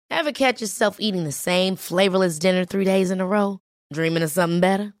Ever catch yourself eating the same flavorless dinner 3 days in a row? Dreaming of something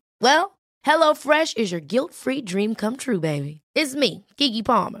better? Well, HelloFresh is your guilt-free dream come true, baby. It's me, Keke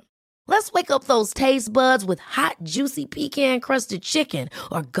Palmer. Let's wake up those taste buds with hot, juicy pecan-crusted chicken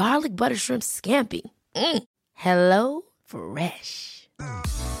or garlic butter shrimp scampi. Hello Fresh.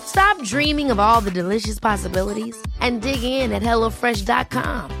 Stop dreaming of all the delicious possibilities and dig in at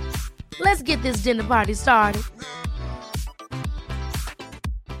HelloFresh.com. Let's get this dinner party started.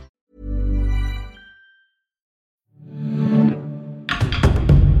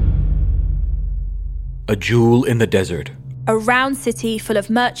 A jewel in the desert. A round city full of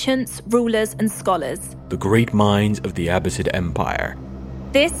merchants, rulers, and scholars. The great minds of the Abbasid Empire.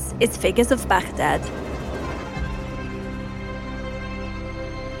 This is Figures of Baghdad.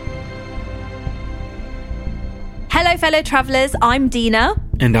 Hello, fellow travellers. I'm Dina.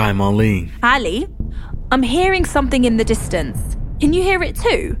 And I'm Ali. Ali, I'm hearing something in the distance. Can you hear it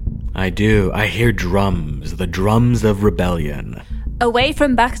too? I do. I hear drums. The drums of rebellion. Away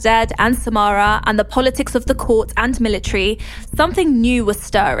from Baghdad and Samarra and the politics of the court and military, something new was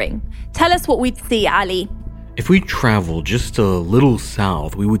stirring. Tell us what we'd see, Ali. If we travel just a little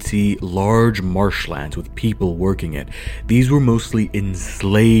south, we would see large marshlands with people working it. These were mostly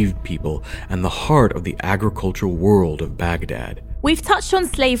enslaved people and the heart of the agricultural world of Baghdad. We've touched on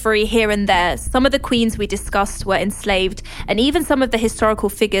slavery here and there. Some of the queens we discussed were enslaved, and even some of the historical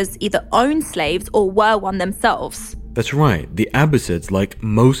figures either owned slaves or were one themselves. That's right. The Abbasids, like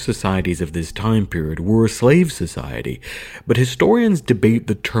most societies of this time period, were a slave society, but historians debate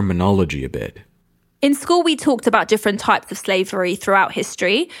the terminology a bit. In school, we talked about different types of slavery throughout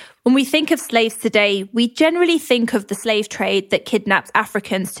history. When we think of slaves today, we generally think of the slave trade that kidnapped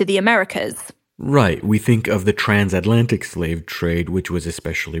Africans to the Americas. Right, we think of the transatlantic slave trade, which was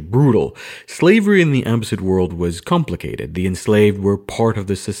especially brutal. Slavery in the Abbasid world was complicated. The enslaved were part of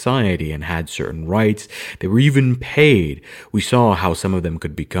the society and had certain rights. They were even paid. We saw how some of them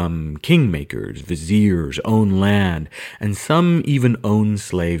could become kingmakers, viziers, own land, and some even owned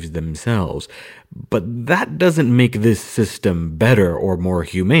slaves themselves. But that doesn't make this system better or more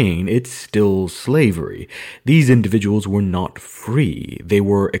humane. It's still slavery. These individuals were not free. They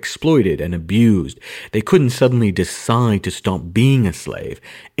were exploited and abused. They couldn't suddenly decide to stop being a slave.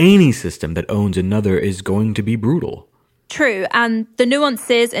 Any system that owns another is going to be brutal. True, and the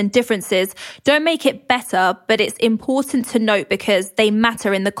nuances and differences don't make it better, but it's important to note because they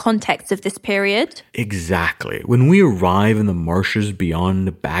matter in the context of this period. Exactly. When we arrive in the marshes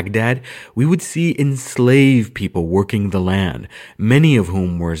beyond Baghdad, we would see enslaved people working the land, many of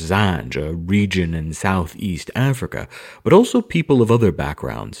whom were Zanj, a region in southeast Africa, but also people of other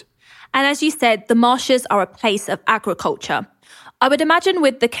backgrounds. And as you said, the marshes are a place of agriculture. I would imagine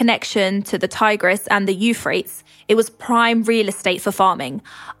with the connection to the Tigris and the Euphrates, it was prime real estate for farming.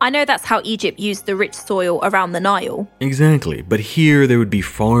 I know that's how Egypt used the rich soil around the Nile. Exactly, but here there would be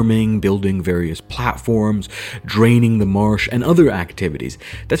farming, building various platforms, draining the marsh, and other activities.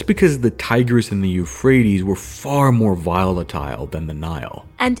 That's because the Tigris and the Euphrates were far more volatile than the Nile.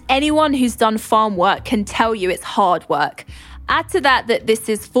 And anyone who's done farm work can tell you it's hard work. Add to that this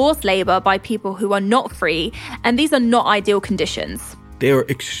is forced labour by people who are not free, and these are not ideal conditions. They are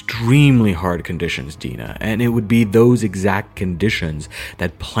extremely hard conditions, Dina, and it would be those exact conditions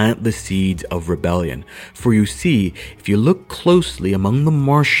that plant the seeds of rebellion. For you see, if you look closely among the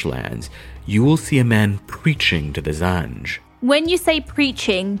marshlands, you will see a man preaching to the Zanj. When you say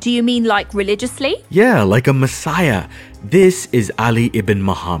preaching, do you mean like religiously? Yeah, like a messiah. This is Ali ibn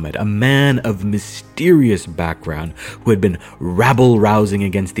Muhammad, a man of mysterious background who had been rabble-rousing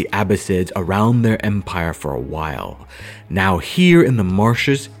against the Abbasids around their empire for a while. Now here in the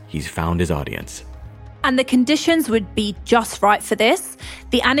marshes, he's found his audience. And the conditions would be just right for this.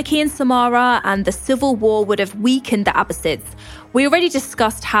 The anarchy in Samarra and the civil war would have weakened the Abbasids. We already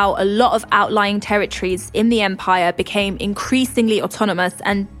discussed how a lot of outlying territories in the empire became increasingly autonomous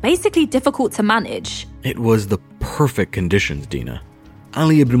and basically difficult to manage. It was the perfect conditions, Dina.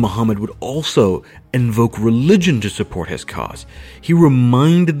 Ali ibn Muhammad would also invoke religion to support his cause. He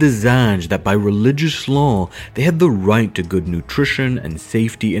reminded the Zanj that by religious law, they had the right to good nutrition and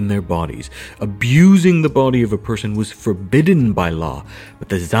safety in their bodies. Abusing the body of a person was forbidden by law, but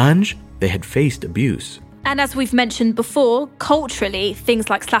the Zanj, they had faced abuse. And as we've mentioned before, culturally, things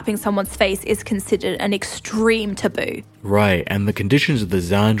like slapping someone's face is considered an extreme taboo. Right, and the conditions of the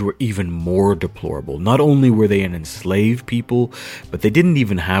Zanj were even more deplorable. Not only were they an enslaved people, but they didn't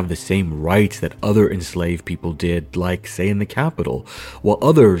even have the same rights that other enslaved people did, like, say, in the capital, while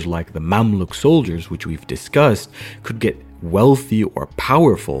others, like the Mamluk soldiers, which we've discussed, could get wealthy or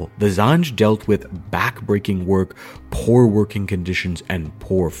powerful. The Zanj dealt with back-breaking work, poor working conditions, and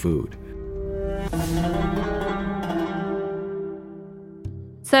poor food.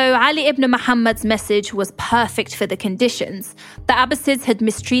 So Ali ibn Muhammad's message was perfect for the conditions. The Abbasids had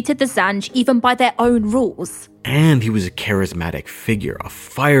mistreated the Zanj even by their own rules. And he was a charismatic figure, a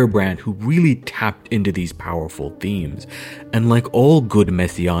firebrand who really tapped into these powerful themes. And like all good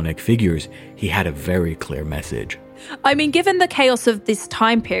messianic figures, he had a very clear message. I mean, given the chaos of this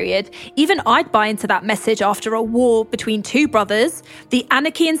time period, even I'd buy into that message after a war between two brothers, the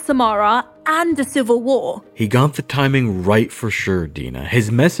anarchy in Samarra, and a civil war. He got the timing right for sure, Dina.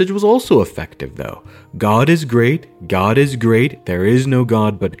 His message was also effective, though. God is great, God is great, there is no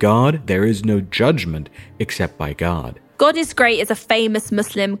God but God, there is no judgment except by God. God is great is a famous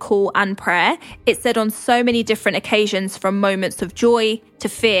Muslim call and prayer. It's said on so many different occasions, from moments of joy to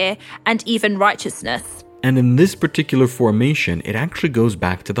fear and even righteousness. And in this particular formation, it actually goes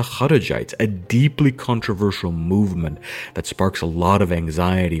back to the Kharijites, a deeply controversial movement that sparks a lot of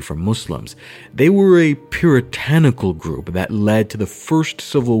anxiety for Muslims. They were a puritanical group that led to the first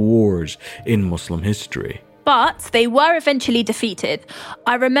civil wars in Muslim history. But they were eventually defeated.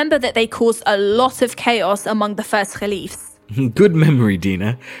 I remember that they caused a lot of chaos among the first caliphs. Good memory,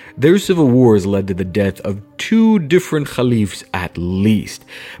 Dina. Their civil wars led to the death of 2 different caliphs at least,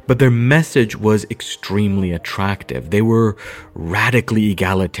 but their message was extremely attractive. They were radically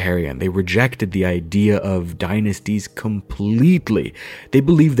egalitarian. They rejected the idea of dynasties completely. They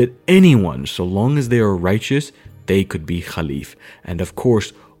believed that anyone, so long as they are righteous, they could be caliph. And of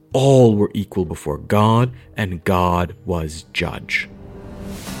course, all were equal before God, and God was judge.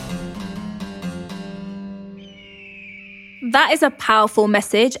 That is a powerful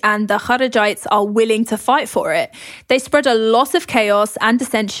message, and the Kharijites are willing to fight for it. They spread a lot of chaos and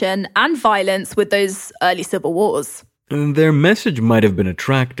dissension and violence with those early civil wars. Their message might have been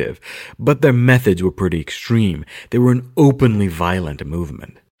attractive, but their methods were pretty extreme. They were an openly violent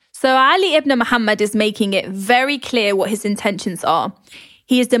movement. So Ali ibn Muhammad is making it very clear what his intentions are.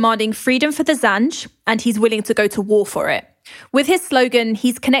 He is demanding freedom for the Zanj, and he's willing to go to war for it. With his slogan,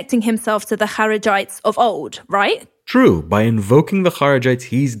 he's connecting himself to the Kharijites of old, right? True, by invoking the Kharijites,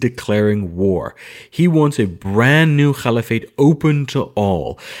 he's declaring war. He wants a brand new caliphate open to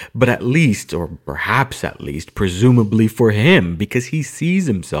all, but at least, or perhaps at least, presumably for him, because he sees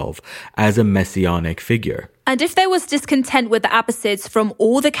himself as a messianic figure. And if there was discontent with the Abbasids from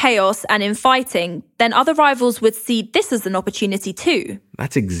all the chaos and infighting, then other rivals would see this as an opportunity too.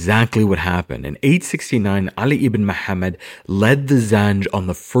 That's exactly what happened. In 869, Ali ibn Muhammad led the Zanj on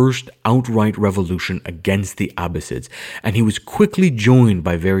the first outright revolution against the Abbasids, and he was quickly joined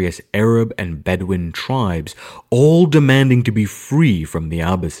by various Arab and Bedouin tribes, all demanding to be free from the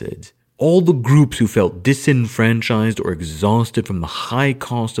Abbasids. All the groups who felt disenfranchised or exhausted from the high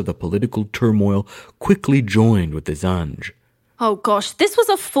cost of the political turmoil quickly joined with the Zanj. Oh gosh, this was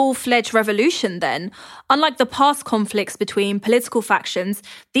a full-fledged revolution then. Unlike the past conflicts between political factions,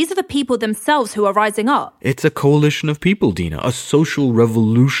 these are the people themselves who are rising up. It's a coalition of people, Dina, a social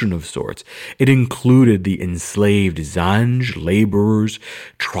revolution of sorts. It included the enslaved Zanj, laborers,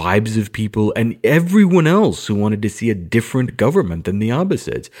 tribes of people, and everyone else who wanted to see a different government than the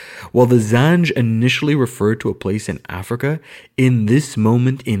Abbasids. While the Zanj initially referred to a place in Africa, in this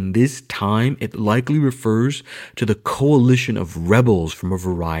moment, in this time, it likely refers to the coalition of rebels from a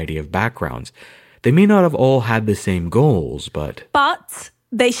variety of backgrounds. They may not have all had the same goals, but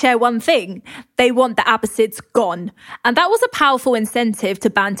they share one thing. They want the Abbasids gone. And that was a powerful incentive to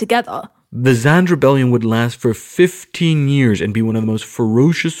band together. The Zanj rebellion would last for 15 years and be one of the most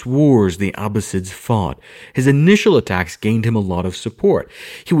ferocious wars the Abbasids fought. His initial attacks gained him a lot of support.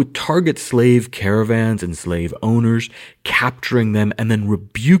 He would target slave caravans and slave owners, capturing them and then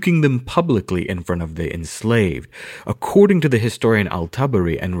rebuking them publicly in front of the enslaved. According to the historian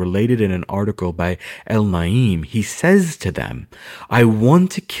Al-Tabari and related in an article by El-Naim, he says to them, "I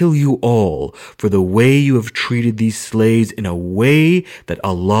want to kill you all for the way you have treated these slaves in a way that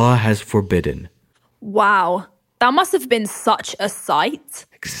Allah has forbidden." Wow, that must have been such a sight.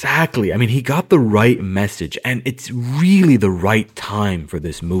 Exactly. I mean, he got the right message, and it's really the right time for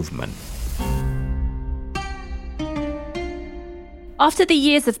this movement. After the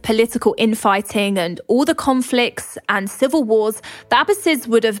years of political infighting and all the conflicts and civil wars, the Abbasids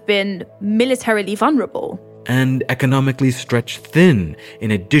would have been militarily vulnerable. And economically stretched thin, in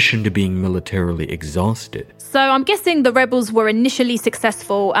addition to being militarily exhausted. So I'm guessing the rebels were initially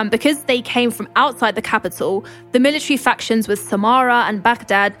successful, and because they came from outside the capital, the military factions with Samarra and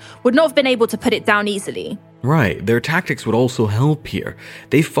Baghdad would not have been able to put it down easily. Right, their tactics would also help here.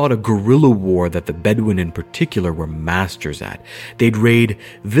 They fought a guerrilla war that the Bedouin in particular were masters at. They'd raid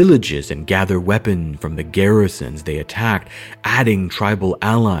villages and gather weapons from the garrisons they attacked, adding tribal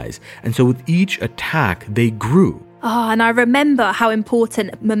allies. And so with each attack, they grew. And I remember how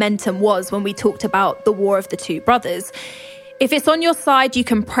important momentum was when we talked about the War of the Two Brothers. If it's on your side, you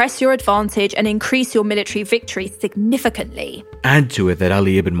can press your advantage and increase your military victory significantly. Add to it that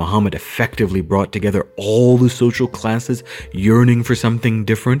Ali ibn Muhammad effectively brought together all the social classes yearning for something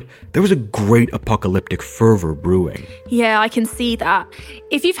different. There was a great apocalyptic fervor brewing. Yeah, I can see that.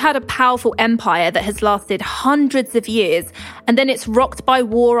 If you've had a powerful empire that has lasted hundreds of years, and then it's rocked by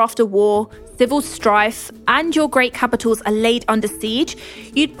war after war, civil strife, and your great capitals are laid under siege,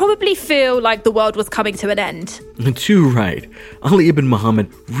 you'd probably feel like the world was coming to an end. Too right. Ali ibn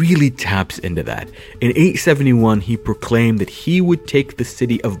Muhammad really taps into that. In 871, he proclaimed that he would take the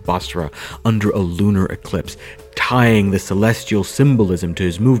city of Basra under a lunar eclipse, tying the celestial symbolism to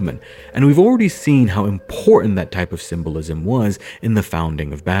his movement. And we've already seen how important that type of symbolism was in the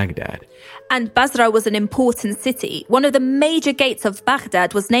founding of Baghdad. And Basra was an important city. One of the major gates of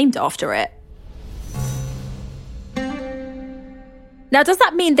Baghdad was named after it. Now, does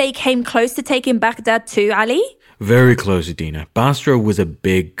that mean they came close to taking Baghdad too, Ali? Very close, Dina. Basra was a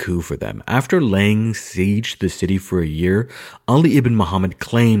big coup for them. After laying siege to the city for a year, Ali ibn Muhammad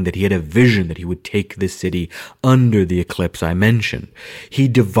claimed that he had a vision that he would take this city under the eclipse I mentioned. He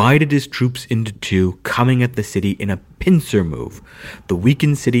divided his troops into two, coming at the city in a pincer move. The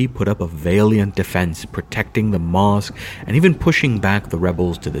weakened city put up a valiant defense, protecting the mosque and even pushing back the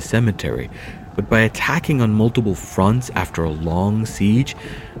rebels to the cemetery. But by attacking on multiple fronts after a long siege,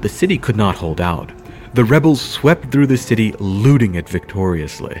 the city could not hold out. The rebels swept through the city, looting it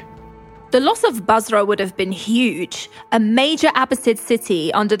victoriously. The loss of Basra would have been huge. A major Abbasid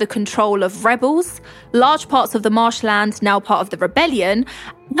city under the control of rebels, large parts of the marshland now part of the rebellion,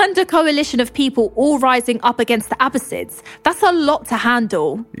 and a coalition of people all rising up against the Abbasids. That's a lot to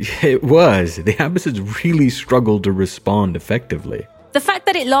handle. It was. The Abbasids really struggled to respond effectively. The fact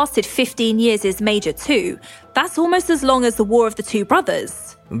that it lasted 15 years is major too. That's almost as long as the War of the Two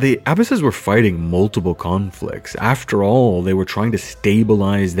Brothers. The Abbasids were fighting multiple conflicts. After all, they were trying to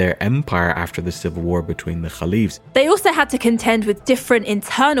stabilize their empire after the civil war between the caliphs. They also had to contend with different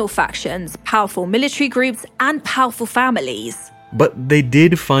internal factions, powerful military groups, and powerful families. But they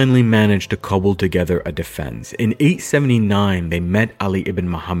did finally manage to cobble together a defense. In 879, they met Ali ibn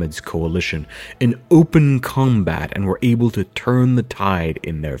Muhammad's coalition in open combat and were able to turn the tide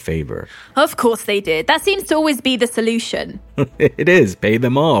in their favor. Of course they did. That seems to always be the solution. It is. Pay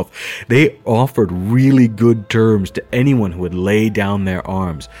them off. They offered really good terms to anyone who would lay down their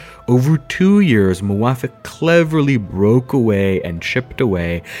arms. Over 2 years, Muwafiq cleverly broke away and chipped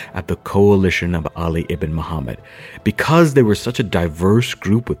away at the coalition of Ali ibn Muhammad. Because they were such a diverse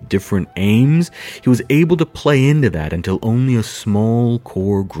group with different aims, he was able to play into that until only a small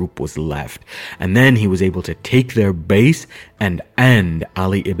core group was left. And then he was able to take their base and end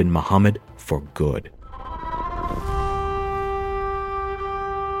Ali ibn Muhammad for good.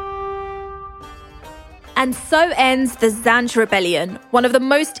 And so ends the Zanj Rebellion, one of the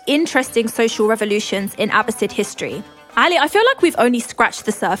most interesting social revolutions in Abbasid history. Ali, I feel like we've only scratched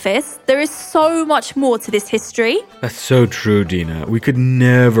the surface. There is so much more to this history. That's so true, Dina. We could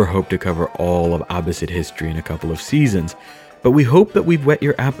never hope to cover all of Abbasid history in a couple of seasons. But we hope that we've whet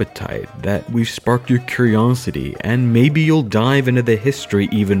your appetite, that we've sparked your curiosity, and maybe you'll dive into the history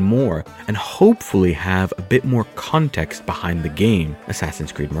even more, and hopefully have a bit more context behind the game,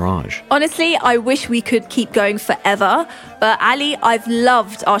 Assassin's Creed Mirage. Honestly, I wish we could keep going forever, but Ali, I've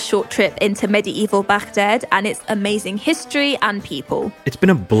loved our short trip into medieval Baghdad and its amazing history and people. It's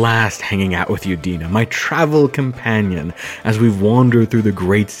been a blast hanging out with you, Dina, my travel companion, as we've wandered through the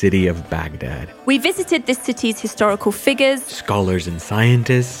great city of Baghdad. We visited this city's historical figures, scholars and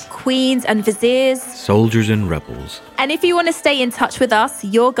scientists, queens and viziers, soldiers and rebels. And if you want to stay in touch with us,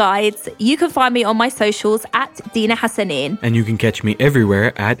 your guides, you can find me on my socials at Dina Hassanin. And you can catch me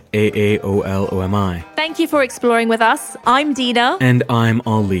everywhere at AAOLOMI. Thank you for exploring with us. I'm Dina. And I'm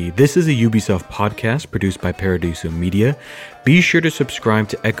Ali. This is a Ubisoft podcast produced by Paradiso Media. Be sure to subscribe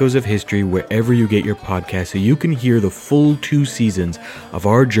to Echoes of History wherever you get your podcast so you can hear the full 2 seasons of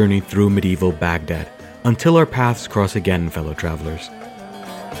our journey through medieval Baghdad. Until our paths cross again, fellow travelers.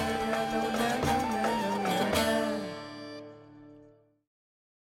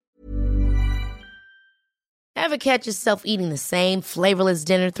 Ever catch yourself eating the same flavorless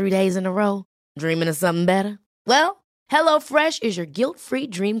dinner 3 days in a row? Dreaming of something better? Well, HelloFresh is your guilt-free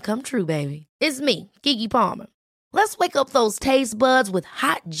dream come true, baby. It's me, Keke Palmer. Let's wake up those taste buds with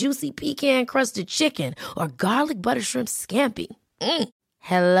hot, juicy pecan-crusted chicken or garlic butter shrimp scampi.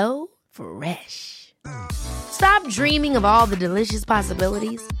 Hello Fresh. Stop dreaming of all the delicious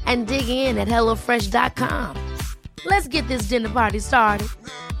possibilities and dig in at HelloFresh.com. Let's get this dinner party started.